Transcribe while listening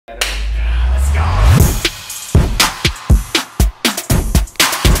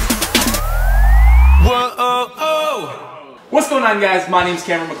on, guys? My name's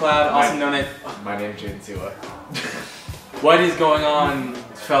Cameron McLeod, also known as... My name's JAYDEN SIWA. What is going on,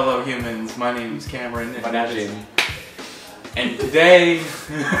 fellow humans? My name's Cameron. My name's Jayden. And today,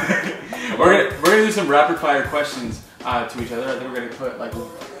 we're gonna do some rapid fire questions to each other. I think we're gonna put like...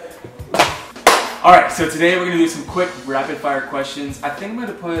 Alright, so today we're gonna do some quick rapid fire questions. I think I'm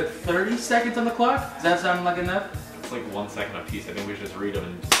gonna put 30 seconds on the clock. Does that sound like enough? It's like 1 second a piece. I think we should just read them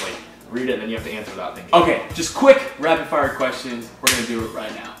and just like read it and then you have to answer without thinking. Okay, just quick rapid fire questions. We're gonna do it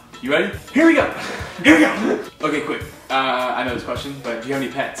right now. You ready? Here we go! Here we go! Okay, quick. I know this question, but do you have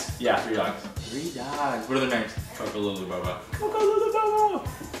any pets? Yeah, 3 dogs. 3 dogs. What are their names? Coco, Lulu, Bobo. Coco, Lulu, Bobo.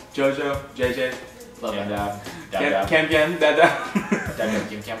 Jojo, JJ. Love Cam, Dab. Cam, Dab,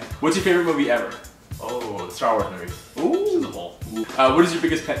 Dab. Cam. What's your favorite movie ever? Oh, the Star Wars movies. Ooh. In the hole. What is your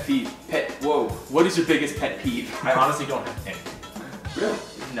biggest pet peeve? What is your biggest pet peeve? I honestly don't have any. Really?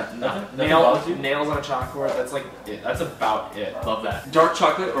 Nothing. Nails on a chalkboard. That's like it. That's about it. Love that. Dark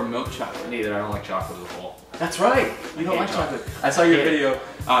chocolate or milk chocolate? Neither. I don't like chocolate as a whole. That's right. You don't like chocolate. I saw your video.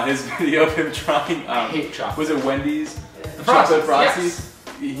 His video of him trying. I hate chocolate. Was it Wendy's? The chocolate frosties? Yes.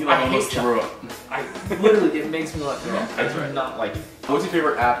 He like almost threw up. I literally, it makes me want to throw up. I That's do right. not like it. What's your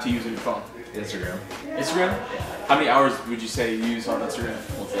favorite app to use on your phone? Instagram. Instagram? How many hours would you say you use on Instagram?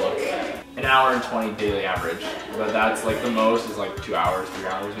 Let's look. 1 hour and 20 daily average. But that's like the most is like 2 hours, 3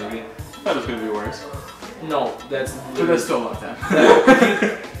 hours maybe. I thought it was gonna be worse. No, that's But that's still a lot of time.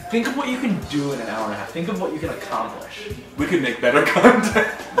 Think of what you can do in an hour and a half. Think of what you can accomplish. We could make better content.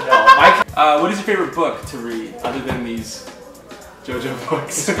 No, what is your favorite book to read other than these JoJo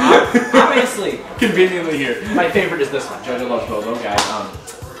books? Obviously. Conveniently here. My favorite is this one, JoJo Loves Bobo, guys.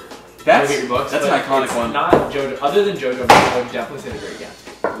 That's get your books, an iconic one. Not JoJo. Other than JoJo, I would definitely say The Great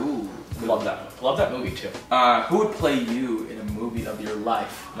Gatsby. Ooh. Love that. Love that movie too. Who would play you in a movie of your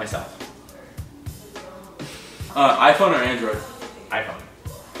life? Myself. iPhone or Android? iPhone.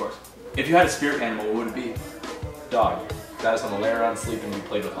 Of course. If you had a spirit animal, what would it be? Dog. That is something to lay around, sleep, and be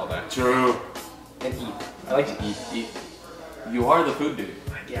played with all day. True. And eat. I like to eat. You are the food dude.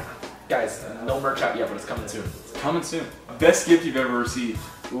 Yeah. Guys, no merch out yet, but it's coming soon. It's coming soon. Best gift you've ever received?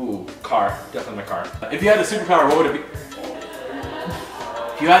 Ooh, car. Definitely my car. If you had a superpower, what would it be?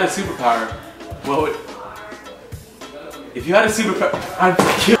 If you had a superpower, what would... If you had a superpower...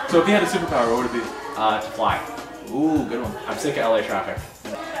 So if you had a superpower, what would it be? To fly. Ooh, good one. I'm sick of LA traffic.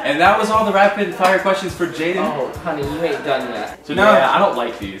 And that was all the rapid fire questions for Jayden. Oh, honey, you ain't done yet. So now... Yeah, I don't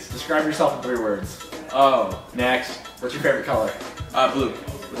like these. Describe yourself in 3 words. Oh. Next. What's your favorite color? Blue.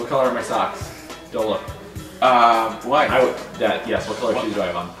 What color are my socks? Don't look. White. Yes, what color shoes do I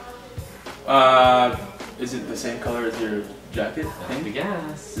have on? Is it the same color as your jacket? Pink?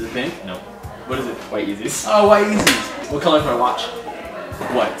 Yes. Is it pink? No. What is it? White Yeezys. Oh, white Yeezys. What color is my watch?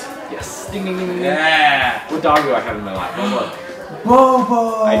 White. Yes. Ding ding ding ding. Yeah. What dog do I have in my lap? Don't look.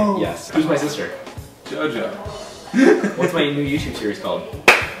 Bobo. Yes. Who's my sister? Jojo. What's my new YouTube series called?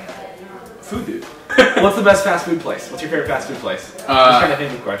 Food dude. What's the best fast food place? What's your favorite fast food place? I'm just trying to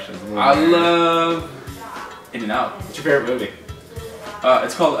think of questions. I love In-N-Out. What's your favorite movie?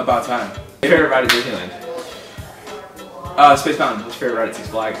 It's called About Time. What's your favorite ride at Disneyland? Space Mountain. What's your favorite ride at Six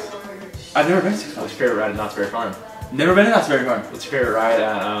Flags? I've never been to Six Flags. What's your favorite ride at Knott's Berry Farm? Never been to Knott's Berry Farm. What's your favorite ride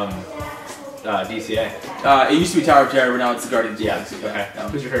at DCA? It used to be Tower of Terror, but now it's the Guardians. Yeah. Okay.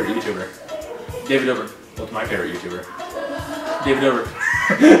 Who's your favorite YouTuber? David Dobrik. What's my favorite YouTuber? David Dobrik.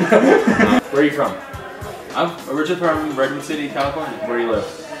 Where are you from? I'm originally from Redwood City, California. Where do you live?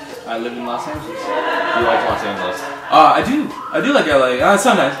 I live in Los Angeles. You like Los Angeles? I do like LA.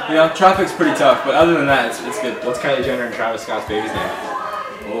 Sometimes, you know, traffic's pretty tough, but other than that, it's good. What's Kylie Jenner and Travis Scott's baby's name?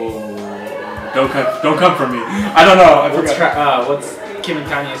 Oh, don't come for me. I don't know. What's Kim and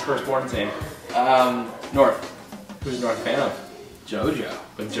Kanye's firstborn's name? North. Who's North a fan of? JoJo.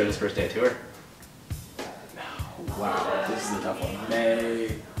 When's JoJo's first day of tour? Wow, this is a tough one.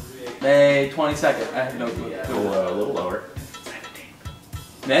 May 22nd. I have no clue. A little lower.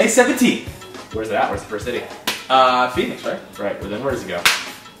 May 17th. Where's that? Where's the first city? Phoenix, right? Right. Well, then where does it go?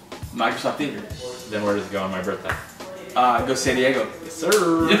 Microsoft Theater. Then where does it go on my birthday? Go San Diego. Yes,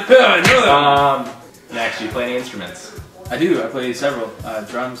 sir. Yeah, I know that. Next, do you play any instruments? I do. I play several.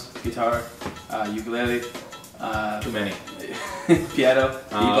 Drums, guitar, ukulele. Too many. Piano,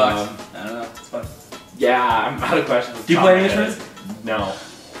 beatbox. I don't know. It's fun. Yeah, I'm out of questions. Do you play any instruments? No.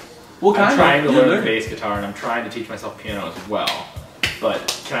 What kind? I'm trying to learn bass guitar and I'm trying to teach myself piano as well.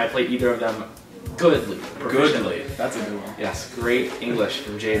 But can I play either of them goodly? Goodly. That's a good one. Yes, great English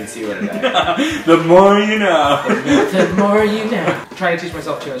from JAYDEN SIWA today. The more you know. The more you know. I'm trying to teach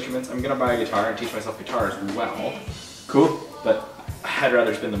myself 2 instruments. I'm going to buy a guitar and teach myself guitar as well. Cool. But I'd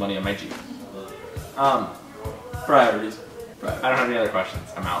rather spend the money on my Jeep. Priorities. I don't have any other questions.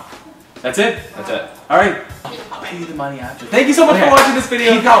 I'm out. That's it? That's it. Alright. I'll pay you the money after. Thank you so much for watching this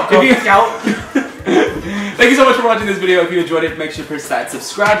video. Peek out, peek out. Thank you so much for watching this video. If you enjoyed it, make sure to press that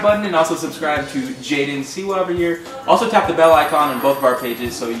subscribe button and also subscribe to Jayden Siwa over here. Also tap the bell icon on both of our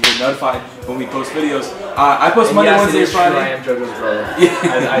pages so you get notified when we post videos. I post Monday, Wednesday, and Friday. I am JoJo's brother.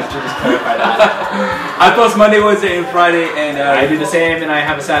 Yeah. I should just clarify that. I post Monday, Wednesday, and Friday, and I do the same, and I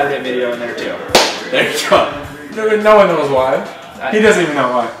have a Saturday video in there too. There you go. No one knows why. He doesn't even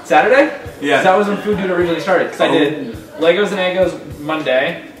know why. Saturday? Yeah. That was when Food Dude originally started. Because I did Legos and Egos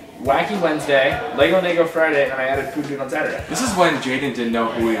Monday, Wacky Wednesday, Lego and Ego Friday, and I added Food Dude on Saturday. This is when Jayden didn't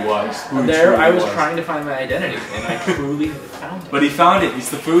know who he was. I was trying to find my identity, and I truly found it. But he found it. He's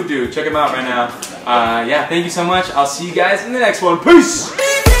the Food Dude. Check him out right now. Yeah, thank you so much. I'll see you guys in the next one. Peace!